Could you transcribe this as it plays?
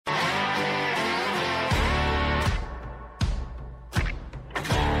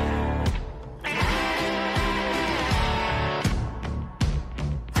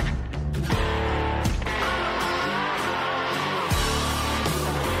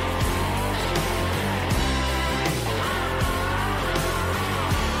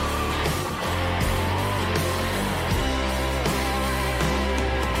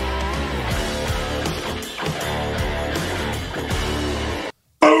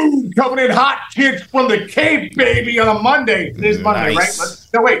coming in hot, kids from the Cape, baby, on a Monday. Today's Monday, right?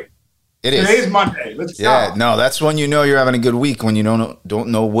 No, wait. It is. Today's Monday. Let's go. Yeah, no, that's when you know you're having a good week, when you don't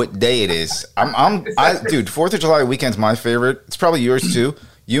know what day it is. Dude, 4th of July weekend's my favorite. It's probably yours too.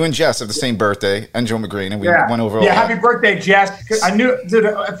 You and Jess have the same birthday, and Joe McGreen, and we went over all that. Happy birthday, Jess. I knew, dude,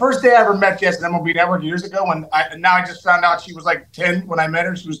 the first day I ever met Jess at MLB Network years ago, now I just found out she was like 10 when I met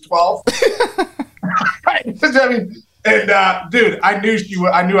her. She was 12. I mean, and dude, I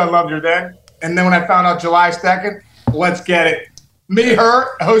knew I loved her then. And then when I found out July 2nd, let's get it. Me, her,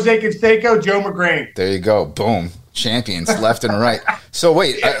 Jose Canseco, Joe McGreen. There you go. Boom. Champions left and right. So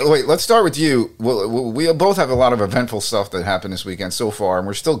wait, let's start with you. We both have a lot of eventful stuff that happened this weekend so far, and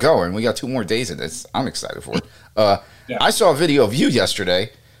we're still going. We got 2 more days of this. I'm excited for it. I saw a video of you yesterday.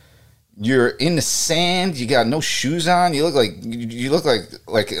 You're in the sand. You got no shoes on. You look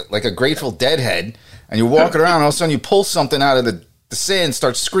like a Grateful Dead head, and you're walking around. And all of a sudden, you pull something out of the sand,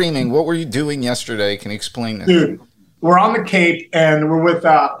 start screaming. What were you doing yesterday? Can you explain this? Dude, we're on the Cape, and we're with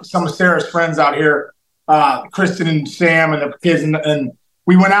some of Sarah's friends out here. Kristen and Sam and the kids, and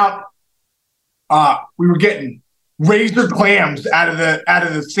we went out. We were getting razor clams out of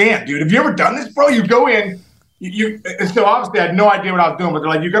the sand, dude. Have you ever done this, bro? You go in, and so obviously I had no idea what I was doing, but they're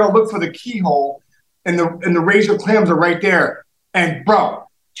like, you got to look for the keyhole, and the razor clams are right there. And bro,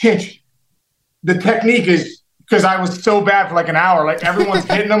 Chinch, the technique is, because I was so bad for like an hour, like everyone's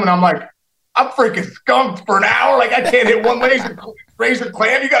hitting them, and I'm like, I'm freaking skunked for an hour. Like I can't hit one razor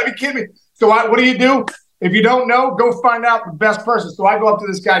clam. You got to be kidding me. So what do you do? If you don't know, go find out the best person. So I go up to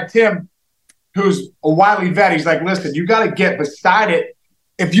this guy, Tim, who's a wily vet. He's like, listen, you got to get beside it.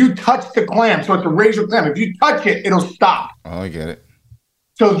 If you touch the clam, so it's a razor clam, if you touch it, it'll stop. Oh, I get it.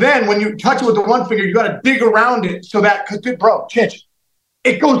 So then when you touch it with the one finger, you got to dig around it so that, because, bro, Chinch,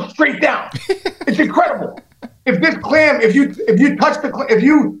 it goes straight down. It's incredible. If this clam, if you touch the clam,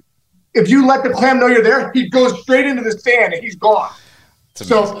 if you let the clam know you're there, he goes straight into the sand and he's gone.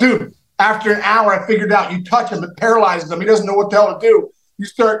 So, dude, after an hour, I figured out you touch him, it paralyzes him. He doesn't know what the hell to do. You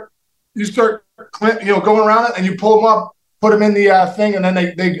start, going around it, and you pull him up, put him in the thing, and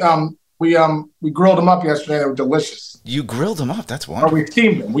then we grilled them up yesterday. They were delicious. You grilled them up? That's wonderful. We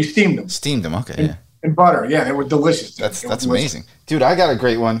steamed them. Steamed them. Okay, in butter. Yeah, they were delicious. That's amazing, dude. I got a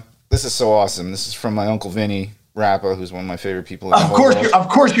great one. This is so awesome. This is from my Uncle Vinny Rappa, who's one of my favorite people in the whole world. Of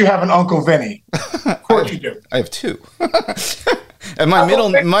course, you have an Uncle Vinny. Of course, you do. I have 2. And my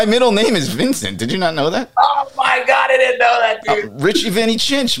middle name is Vincent. Did you not know that? Oh my God, I didn't know that, dude. Richie Vinny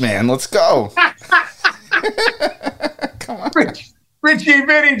Chinch, man. Let's go. Come on. Richie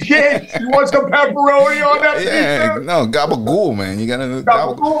Vinny Chinch. You want some pepperoni on that pizza? No, gabagool, man. You gotta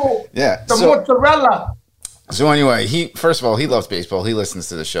gabagool. Yeah. The mozzarella. So anyway, first of all, he loves baseball. He listens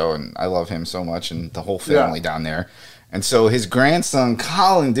to the show, and I love him so much, and the whole family down there. And so his grandson,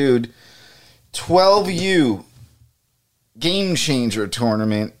 Colin, dude, 12U game changer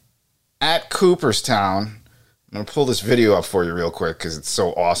tournament at Cooperstown. I'm going to pull this video up for you real quick because it's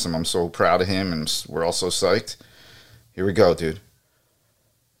so awesome. I'm so proud of him, and we're all so psyched. Here we go, dude.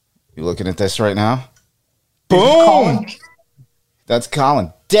 You looking at this right now? Boom! That's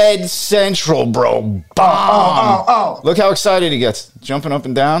Colin. Dead central, bro. Bomb! Oh. Look how excited he gets. Jumping up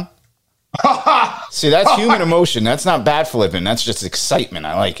and down. See, that's human emotion. That's not bat flipping. That's just excitement.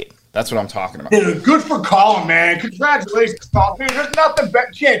 I like it. That's what I'm talking about. Dude, good for Colin, man. Congratulations, Colin. Dude, there's nothing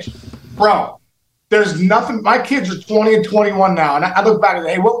better. Chinch, bro, there's nothing. My kids are 20 and 21 now. And I look back and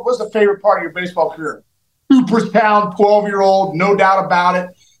say, hey, what was the favorite part of your baseball career? Cooperstown, 12-year-old, no doubt about it.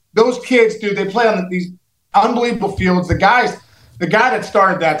 Those kids, dude, they play on these unbelievable fields. The guy that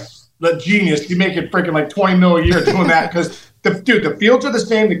started that's the genius. He make it freaking like $20 million a year doing that because, the fields are the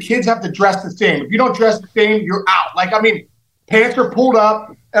same. The kids have to dress the same. If you don't dress the same, you're out. Pants are pulled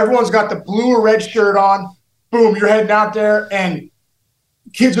up. Everyone's got the blue or red shirt on. Boom, you're heading out there, and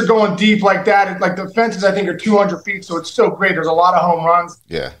kids are going deep like that. Like the fences, I think, are 200 feet, so it's so great. There's a lot of home runs.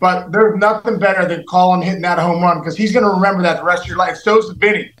 Yeah. But there's nothing better than Colin hitting that home run because he's going to remember that the rest of your life. So's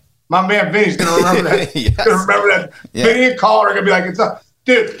Vinny. My man Vinny's going to remember that. Yes. Going to remember that. Yeah. Vinny and Colin are going to be like, it's up.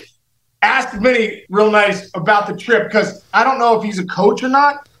 Dude, ask Vinny real nice about the trip because I don't know if he's a coach or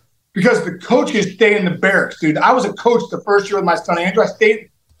not. Because the coaches stay in the barracks, dude. I was a coach the first year with my son Andrew. I stayed,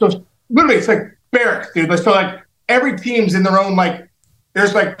 so literally it's like barracks, dude. So like every team's in their own,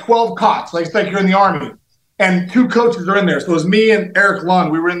 there's 12 cots. It's like you're in the Army. And 2 coaches are in there. So it was me and Eric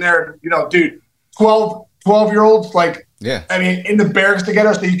Lund. We were in there, dude, 12-year-olds, in the barracks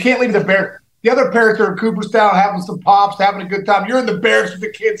together. So you can't leave the barracks. The other parents are in Cooperstown having some pops, having a good time. You're in the barracks with the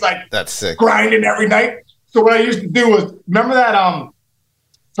kids, that's sick, grinding every night. So what I used to do was, remember that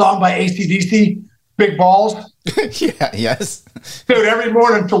song by AC/DC, big balls? Yeah, yes. Dude, every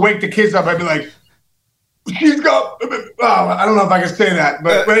morning to wake the kids up, I'd be like, she's got, I don't know if I can say that,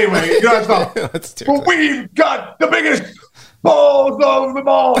 but anyway, you know that song. But we've got the biggest balls of them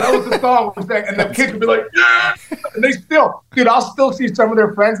all. That was the song. And the kids would be like, yeah. And they still, dude, I'll still see some of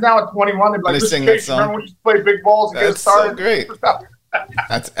their friends now at 21. They'd be like, remember when you play big balls and get started? That's so great.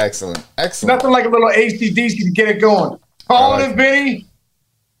 That's excellent. Excellent. Nothing like a little AC/DC to get it going. Colin and Vinny,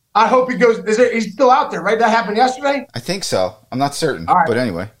 I hope he goes. He's still out there, right? That happened yesterday? I think so. I'm not certain. But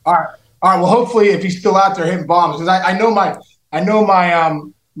anyway. All right. Well, hopefully, if he's still out there hitting bombs, because I know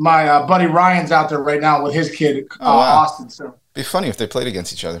my buddy Ryan's out there right now with his kid, Austin. So it'd be funny if they played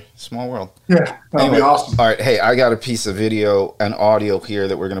against each other. Small world. Yeah, that'd be awesome. All right, hey, I got a piece of video and audio here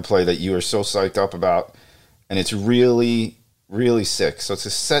that we're going to play that you are so psyched up about, and it's really, really sick. So to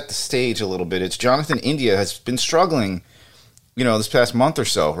set the stage a little bit, it's Jonathan India has been struggling, this past month or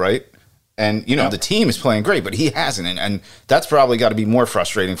so, right? And, the team is playing great, but he hasn't. And that's probably got to be more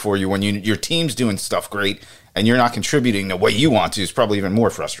frustrating for you when your team's doing stuff great and you're not contributing the way you want to. It's probably even more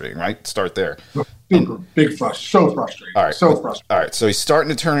frustrating, right? Start there. Big so frustrating. All right. So frustrating. All right. So he's starting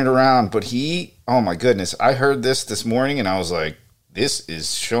to turn it around, but oh, my goodness. I heard this morning, and I was like, this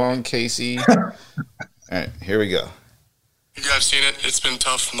is Sean Casey. All right. Here we go. You guys seen it. It's been a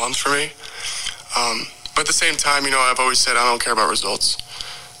tough month for me. But at the same time, I've always said I don't care about results.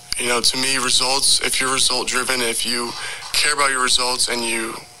 To me, results, if you're result-driven, if you care about your results and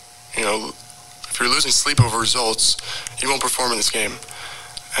if you're losing sleep over results, you won't perform in this game.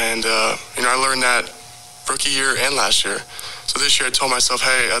 And, I learned that rookie year and last year. So this year I told myself,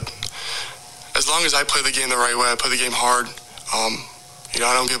 hey, as long as I play the game the right way, I play the game hard, I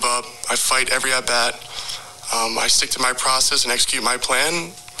don't give up. I fight every at-bat. I stick to my process and execute my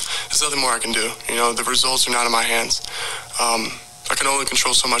plan. There's nothing more I can do. The results are not in my hands. I can only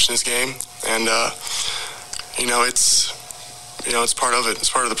control so much in this game, and it's part of it. It's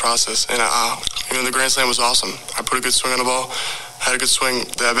part of the process. And the grand slam was awesome. I put a good swing on the ball, had a good swing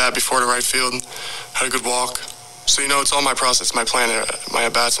the bat before to right field, had a good walk. So it's all my process, my plan, my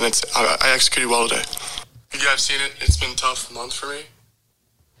at bats, and I executed well today. You guys seen it. It's been a tough month for me.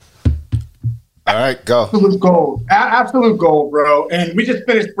 All right, go. Absolute gold, bro. And we just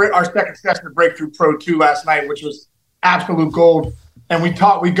finished our second session of Breakthrough Pro 2 last night, which was absolute gold. And we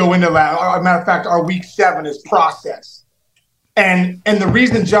go into that. As a matter of fact, our week 7 is process. And the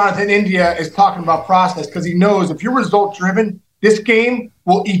reason Jonathan India is talking about process, because he knows if you're result driven, this game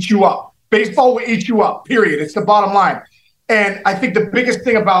will eat you up. Baseball will eat you up, period. It's the bottom line. And I think the biggest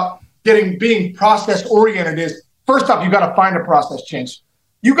thing about being process oriented is, first off, you got to find a process, Chinch.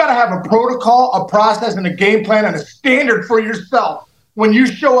 You got to have a protocol, a process, and a game plan and a standard for yourself when you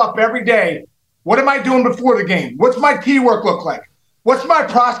show up every day. What am I doing before the game? What's my tee work look like? What's my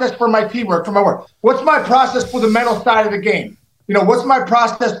process for my tee work, for my work? What's my process for the mental side of the game? What's my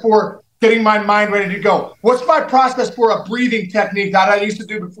process for getting my mind ready to go? What's my process for a breathing technique that I used to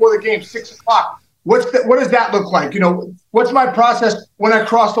do before the game, 6 o'clock? What does that look like? What's my process when I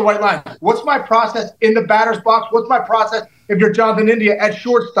cross the white line? What's my process in the batter's box? What's my process if you're Jonathan India at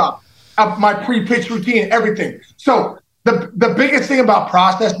shortstop? My pre-pitch routine, everything. So the biggest thing about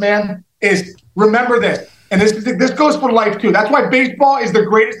process, man, is remember this. And this goes for life, too. That's why baseball is the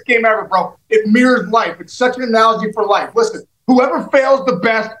greatest game ever, bro. It mirrors life. It's such an analogy for life. Listen, whoever fails the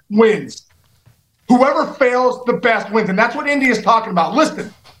best wins. Whoever fails the best wins. And that's what India is talking about.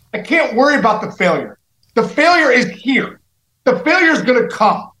 Listen, I can't worry about the failure. The failure is here. The failure is going to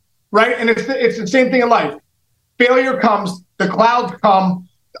come, right? And it's the same thing in life. Failure comes, the clouds come,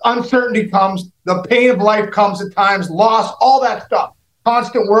 the uncertainty comes, the pain of life comes at times, loss, all that stuff.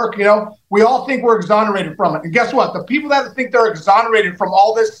 Constant work, we all think we're exonerated from it. And guess what? The people that think they're exonerated from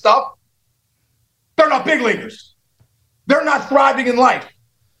all this stuff, they're not big leaguers. They're not thriving in life.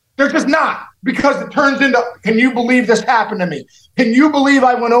 They're just not, because it turns into, can you believe this happened to me? Can you believe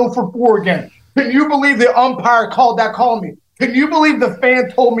I went 0 for 4 again? Can you believe the umpire called that call on me? Can you believe the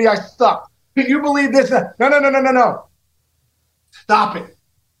fan told me I sucked? Can you believe this? No. Stop it.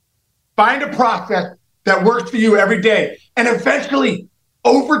 Find a process that works for you every day. And eventually,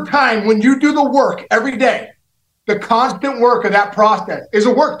 over time, when you do the work every day, the constant work of that process is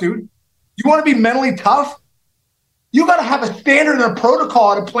a work, dude. You want to be mentally tough? You got to have a standard and a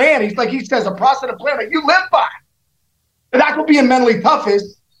protocol and a plan. He says, a process and a plan that you live by. And that's what being mentally tough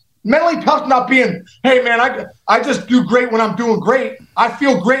is. Mentally tough, not being, hey, man, I just do great when I'm doing great. I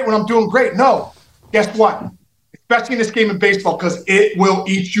feel great when I'm doing great. No. Guess what? Especially in this game of baseball, because it will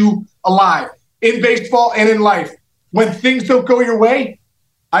eat you alive. In baseball and in life, when things don't go your way,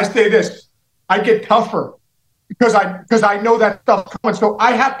 I say this, I get tougher. because I know that stuff's coming. So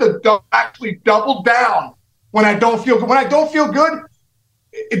I have to actually double down when I don't feel good. When I don't feel good,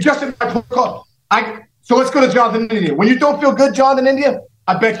 it just in my protocol. So let's go to Jonathan India. When you don't feel good, Jonathan India,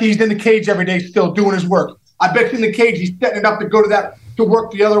 I bet you he's in the cage every day still doing his work. I bet you in the cage he's setting it up to go to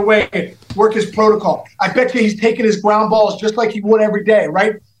work the other way, work his protocol. I bet you he's taking his ground balls just like he would every day,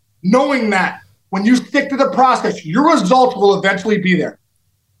 right? Knowing that when you stick to the process, your results will eventually be there.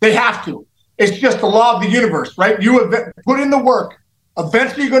 They have to. It's just the law of the universe, right? You put in the work.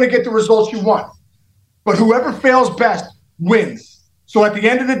 Eventually you're going to get the results you want. But whoever fails best wins. So at the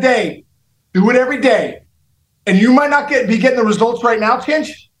end of the day, do it every day. And you might not be getting the results right now, Chinch,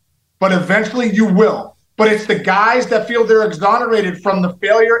 but eventually you will. But it's the guys that feel they're exonerated from the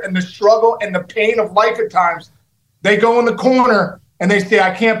failure and the struggle and the pain of life at times. They go in the corner and they say,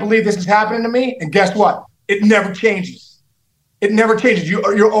 I can't believe this is happening to me. And guess what? It never changes. It never changes.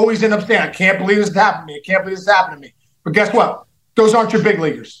 You're always end up saying, I can't believe this is happening to me. I can't believe this is happening to me. But guess what? Those aren't your big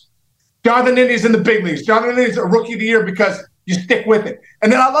leaguers. Jonathan Indy's in the big leagues. Jonathan Indy's a rookie of the year because you stick with it.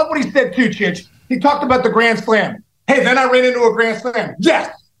 And then I love what he said too, Chinch. He talked about the Grand Slam. Hey, then I ran into a Grand Slam.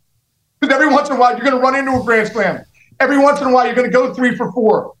 Yes. Because every once in a while, you're going to run into a Grand Slam. Every once in a while, you're going to go 3 for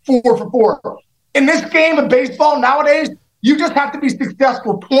 4, 4 for 4. In this game of baseball nowadays, you just have to be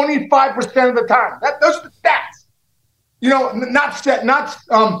successful 25% of the time. Those are the stats. Not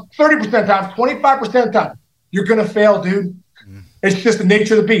 30% of the time, 25% of the time. You're going to fail, dude. It's just the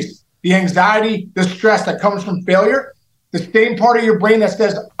nature of the beast. The anxiety, the stress that comes from failure, the same part of your brain that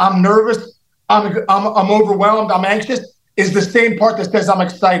says, I'm nervous, I'm overwhelmed, I'm anxious, is the same part that says, I'm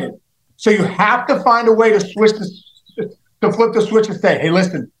excited. So you have to find a way to flip the switch and say, hey,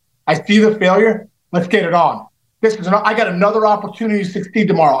 listen, I see the failure. Let's get it on. I got another opportunity to succeed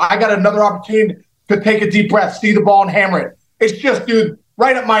tomorrow. I got another opportunity to take a deep breath, see the ball and hammer it. It's just, dude,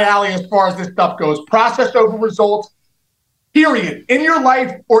 right up my alley as far as this stuff goes. Process over results, period. In your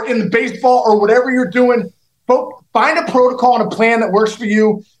life or in the baseball or whatever you're doing, find a protocol and a plan that works for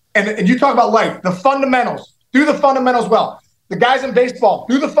you. And you talk about life, the fundamentals. Do the fundamentals well. The guys in baseball,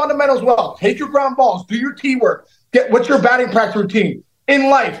 do the fundamentals well. Take your ground balls. Do your tee work. What's your batting practice routine? In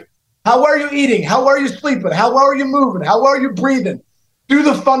life, how are you eating? How are you sleeping? How are you moving? How are you breathing? Do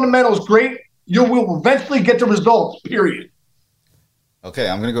the fundamentals great. You will eventually get the results, period. Okay,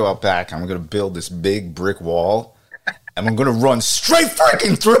 I'm going to go out back. I'm going to build this big brick wall, and I'm going to run straight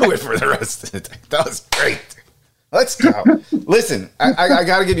freaking through it for the rest of the day. That was great. Let's go. Listen, I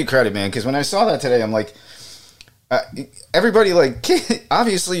got to give you credit, man, because when I saw that today, I'm like, everybody,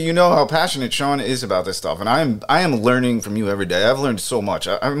 obviously, you know how passionate Sean is about this stuff, and I am learning from you every day. I've learned so much.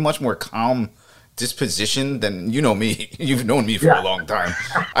 I'm a much more calm disposition than you know me. You've known me for a long time.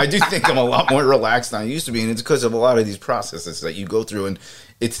 I do think I'm a lot more relaxed than I used to be, and it's because of a lot of these processes that you go through, and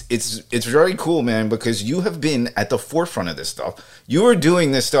it's very cool, man, because you have been at the forefront of this stuff. You were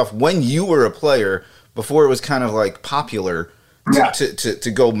doing this stuff when you were a player, before it was kind of like popular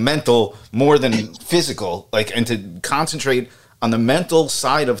to go mental more than physical, and to concentrate on the mental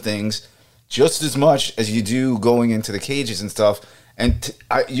side of things just as much as you do going into the cages and stuff. And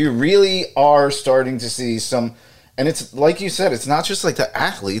you really are starting to see some, and it's like you said, it's not just like the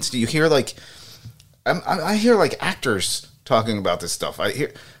athletes. You hear I hear actors talking about this stuff. I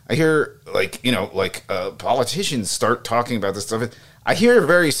hear politicians start talking about this stuff. I hear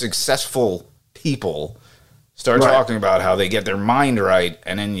very successful people start talking about how they get their mind right,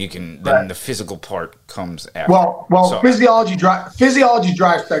 and then then the physical part comes after. Well, physiology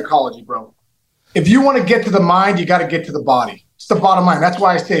drives psychology, bro. If you want to get to the mind, you got to get to the body. It's the bottom line. That's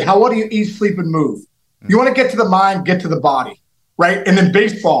why I say, what do you eat, sleep, and move? You want to get to the mind, get to the body, right? And then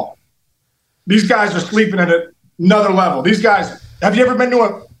baseball, these guys are sleeping at another level. These guys, have you ever been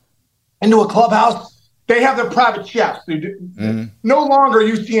into a clubhouse? They have their private chefs. Mm-hmm. No longer are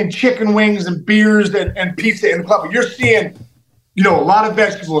you seeing chicken wings and beers and pizza in the club. You're seeing, a lot of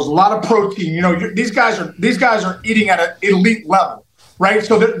vegetables, a lot of protein. These guys are eating at an elite level, right?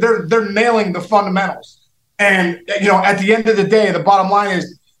 So they're nailing the fundamentals. And at the end of the day, the bottom line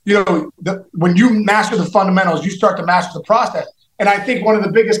is, when you master the fundamentals, you start to master the process. And I think one of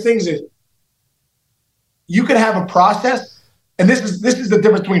the biggest things is you can have a process, and this is the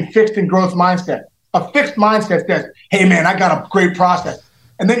difference between fixed and growth mindset. A fixed mindset says, hey, man, I got a great process.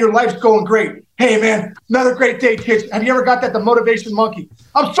 And then your life's going great. Hey, man, another great day, kids. Have you ever got that, the motivation monkey?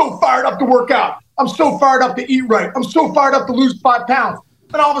 I'm so fired up to work out. I'm so fired up to eat right. I'm so fired up to lose 5 pounds.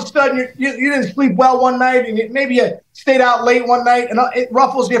 But all of a sudden, you didn't sleep well one night, and maybe you stayed out late one night, and it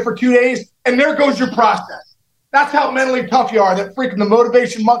ruffles you for 2 days, and there goes your process. That's how mentally tough you are, that freaking the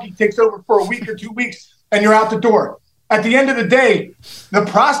motivation monkey takes over for a week or 2 weeks, and you're out the door. at the end of the day, the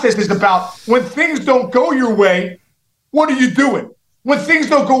process is about when things don't go your way, what are you doing? When things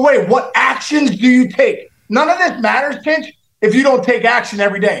don't go away, what actions do you take? None of this matters, Chinch, if you don't take action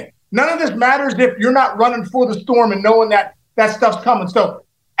every day. None of this matters if you're not running for the storm and knowing that stuff's coming. So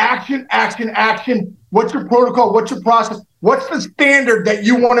action, action, action. What's your protocol? What's your process? What's the standard that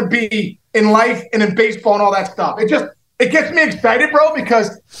you want to be in life and in baseball and all that stuff? It gets me excited, bro,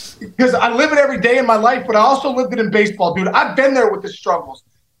 because I live it every day in my life, but I also lived it in baseball, dude. I've been there with the struggles.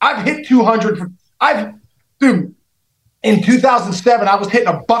 I've hit 200. Dude, in 2007, I was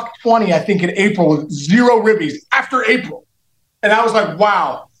hitting $120, I think, in April with 0 ribbies after April. And I was like,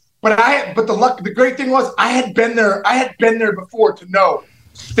 wow. But the great thing was I had been there. I had been there before to know,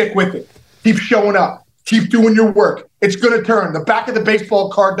 stick with it. Keep showing up. Keep doing your work. It's going to turn. The back of the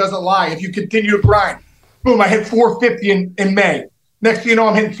baseball card doesn't lie. If you continue to grind, boom, I hit 450 in May. Next thing you know,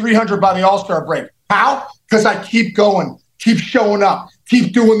 I'm hitting 300 by the All-Star break. How? Because I keep going, keep showing up,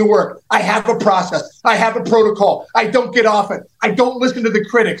 keep doing the work. I have a process. I have a protocol. I don't get off it. I don't listen to the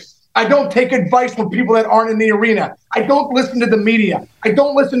critics. I don't take advice from people that aren't in the arena. I don't listen to the media. I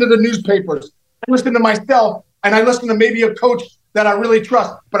don't listen to the newspapers. I listen to myself, and I listen to maybe a coach that I really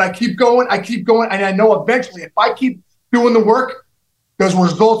trust. But I keep going, and I know eventually if I keep doing the work, those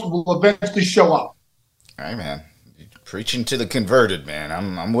results will eventually show up. All right, man. You're preaching to the converted, man.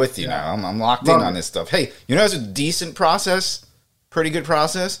 I'm with you now. I'm locked in on this stuff. Hey, you know, it's a decent process, pretty good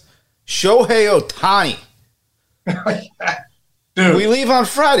process. Shohei Ohtani. Dude. We leave on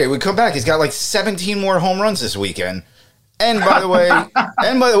Friday. We come back. He's got like 17 more home runs this weekend. And by the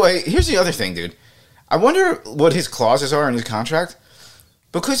way, here's the other thing, dude. I wonder what his clauses are in his contract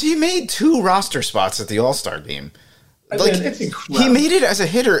because he made 2 roster spots at the All-Star game. Like, it's incredible. He made it as a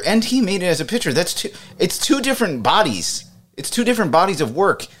hitter and he made it as a pitcher. It's 2 different bodies. It's 2 different bodies of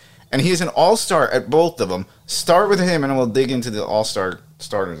work. And he's an all-star at both of them. Start with him, and we'll dig into the all-star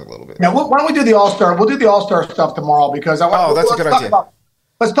starters a little bit. Yeah, why don't we do the all-star? We'll do the all-star stuff tomorrow because that's a good idea.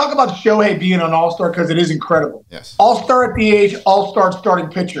 Let's talk about Shohei being an all-star because it is incredible. Yes. All-star at the age, all-star starting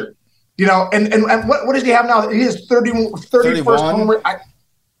pitcher. You know, and what does he have now? He has 31st homer.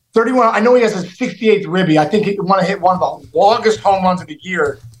 31. I know he has a 68th ribby. I think he want to hit one of the longest home runs of the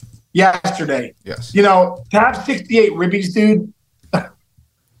year yesterday. Yes. You know, to have 68 ribbies, dude.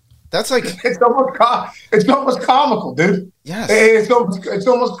 That's like it's almost comical, dude. Yes. It's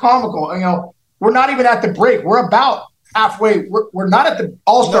almost comical. You know, we're not even at the break. We're about halfway. We're not at the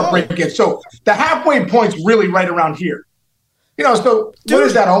All-Star break yet. So the halfway point's really right around here. You know, so dude, what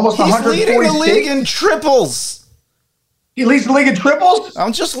is that? Almost 146? He's leading the league in triples. He leads the league in triples? I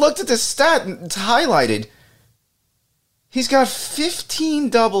just looked at this stat. It's highlighted. He's got 15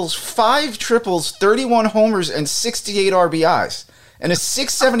 doubles, 5 triples, 31 homers, and 68 RBIs. And a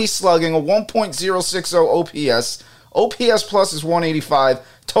 670 slugging, a 1.060 OPS. OPS plus is 185.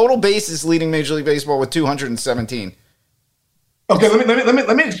 Total bases leading Major League Baseball with 217. Okay,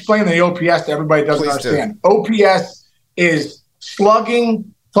 let me explain the OPS to everybody who doesn't understand. OPS is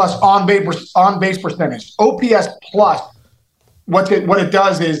slugging plus on base percentage. OPS plus what it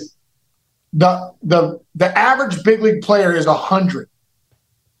does is the average big league player is 100.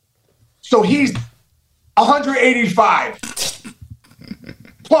 So he's 185.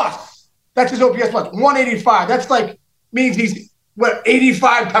 Plus, that's his OPS plus 185. That's like means he's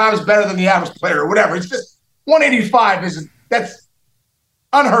 85 times better than the average player or whatever. It's just 185 that's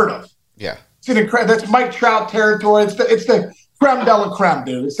unheard of. Yeah, it's an incredible. That's Mike Trout territory. It's the creme de la creme,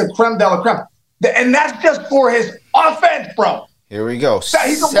 dude. It's the creme de la creme, and that's just for his offense, bro. Here we go.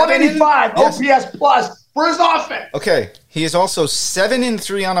 He's a 185 OPS plus for his offense. Okay, he is also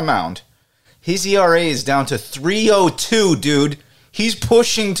 7-3 on a mound. His ERA is down to 3.02, dude. He's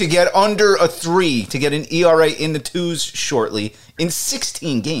pushing to get under a 3 to get an ERA in the 2s shortly in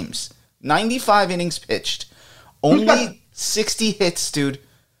 16 games. 95 innings pitched. Only 60 hits, dude.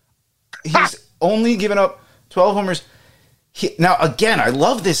 He's only given up 12 homers. Now, again, I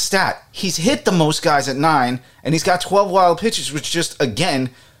love this stat. He's hit the most guys at 9, and he's got 12 wild pitches, which just,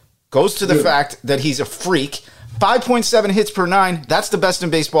 again, goes to the fact that he's a freak. 5.7 hits per 9. That's the best in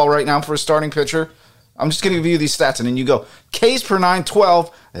baseball right now for a starting pitcher. I'm just going to give you these stats, and then you go. Ks per 9, 12.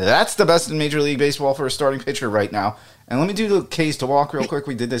 That's the best in Major League Baseball for a starting pitcher right now. And let me do the Ks to walk real quick.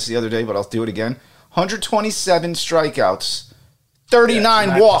 We did this the other day, but I'll do it again. 127 strikeouts,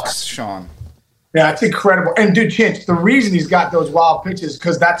 39 walks, Sean. Yeah, it's incredible. And, dude, Chinch, the reason he's got those wild pitches is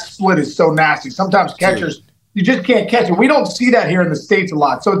because that split is so nasty. Sometimes catchers, you just can't catch it. We don't see that here in the States a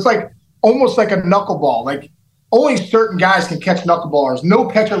lot. So it's like almost like a knuckleball. Like, only certain guys can catch knuckleballers. No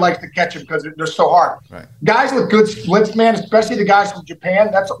catcher likes to catch them because they're so hard. Right. Guys with good splits, man, especially the guys from Japan,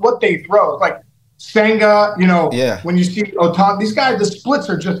 that's what they throw. It's like Senga, Yeah. when you see Ohtani, these guys, the splits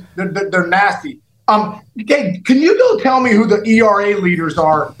are just they're nasty. Okay, can you go tell me who the ERA leaders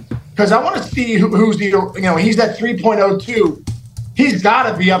are? Because I want to see who's he's at 3.02. He's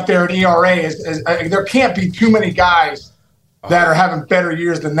got to be up there in ERA. There can't be too many guys that are having better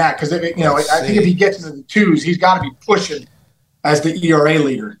years than that. Because I think if he gets into the twos, he's got to be pushing as the ERA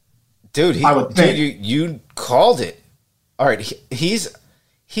leader. Dude, I would think. You called it. All right, he's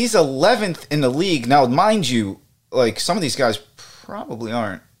 11th in the league now. Mind you, like some of these guys probably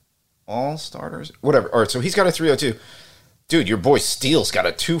aren't all starters. Whatever. All right, so he's got a 3.02. Dude, your boy Steele's got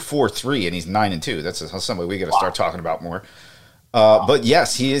a 2.43 and he's 9-2. That's somebody we got to start talking about more. But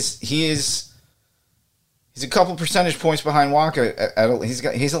yes, he's a couple percentage points behind Waka. He's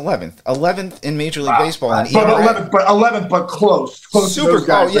 11th in Major League Baseball. And but 11th, but close. Super.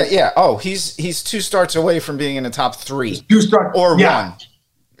 Oh yeah. Oh, he's 2 starts away from being in the top 3. 2 starts or 1.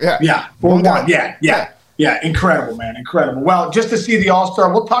 Yeah. Or 1. Yeah. Incredible, man. Incredible. Well, just to see the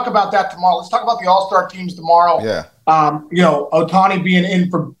All-Star, we'll talk about that tomorrow. Let's talk about the All-Star teams tomorrow. Yeah. Ohtani being in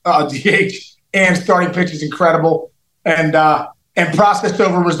for DH and starting pitch is incredible. And processed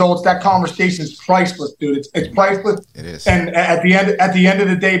over results, that conversation is priceless, dude. It's priceless. It is. And at the end of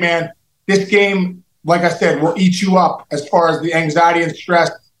the day, man, this game, like I said, will eat you up as far as the anxiety and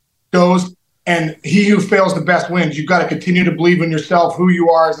stress goes. And he who fails the best wins. You've got to continue to believe in yourself, who you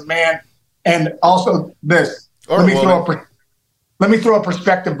are as a man. And also this. Let me throw a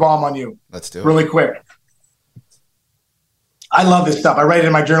perspective bomb on you. Let's do it. Really quick. I love this stuff. I write it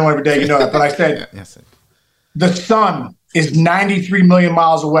in my journal every day, you know that. But I said, yes, the sun is 93 million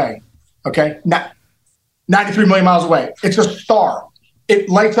miles away. Okay? 93 million miles away. It's a star. It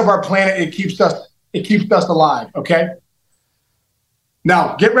lights up our planet. It keeps us alive. Okay?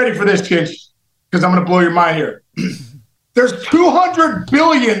 Now, get ready for this, Chinch, because I'm going to blow your mind here. There's 200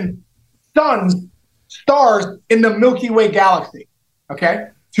 billion stars in the Milky Way galaxy. Okay?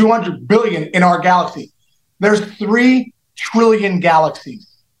 200 billion in our galaxy. There's 3 trillion galaxies.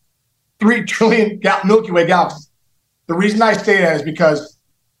 3 trillion Milky Way galaxies. The reason I say that is because,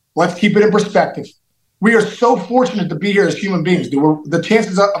 let's keep it in perspective. We are so fortunate to be here as human beings. The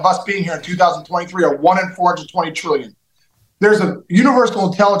chances of us being here in 2023 are 1 in 420 trillion. There's a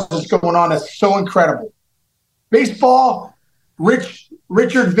universal intelligence going on that's so incredible. Baseball,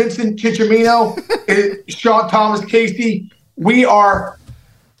 Richard Vincent Ciccimino, Sean Thomas Casey, we are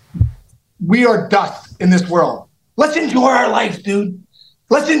dust in this world. Let's enjoy our life, dude.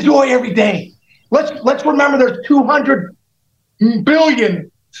 Let's enjoy every day. Let's remember there's 200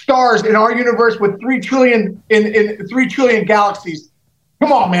 billion stars in our universe with 3 trillion in 3 trillion galaxies.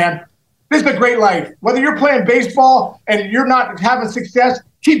 Come on, man. This is a great life. Whether you're playing baseball and you're not having success,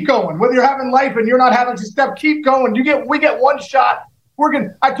 keep going. Whether you're having life and you're not having success, keep going. We get one shot.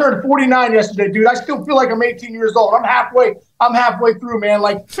 I turned 49 yesterday, dude. I still feel like I'm 18 years old. I'm halfway through, man.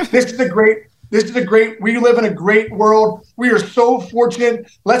 Like this is a great. We live in a great world. We are so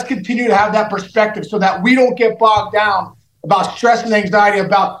fortunate. Let's continue to have that perspective so that we don't get bogged down about stress and anxiety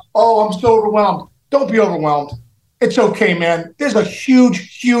about, oh, I'm so overwhelmed. Don't be overwhelmed. It's okay, man. There's a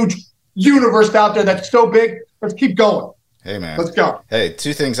huge, huge universe out there that's so big. Let's keep going. Hey, man. Let's go. Hey,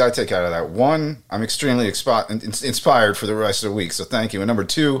 2 things I take out of that. 1, I'm extremely inspired for the rest of the week, so thank you. And number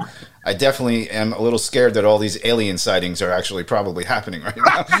 2, I definitely am a little scared that all these alien sightings are actually probably happening right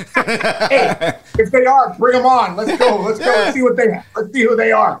now. Hey, if they are, bring them on. Let's go. Let's see who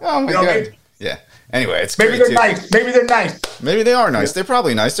they are. Oh, my God. Yeah. Anyway, it's maybe they're nice. Maybe they're nice. Maybe they are nice. Yeah. They're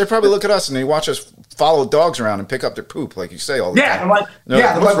probably nice. They probably look at us and they watch us follow dogs around and pick up their poop, like you say all the time.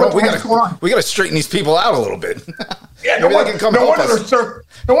 We got to straighten these people out a little bit. Yeah, no wonder they're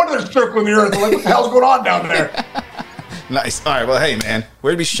circling the earth. Like, what the hell's going on down there? Nice. All right. Well, hey, man,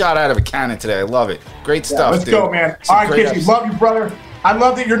 we're to be shot out of a cannon today. I love it. Great stuff. Let's go, man. All right, kids. Love you, brother. I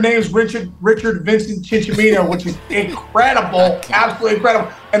love that your name's Richard Vincent Ciccimino, which is incredible, absolutely incredible,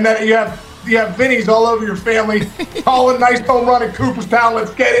 and that you have Vinnies all over your family. Calling nice home run in Cooperstown.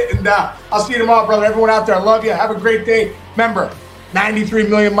 Let's get it. And I'll see you tomorrow, brother. Everyone out there, I love you. Have a great day. Remember, 93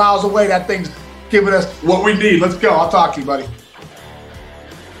 million miles away. That thing's giving us what we need. Let's go. I'll talk to you, buddy.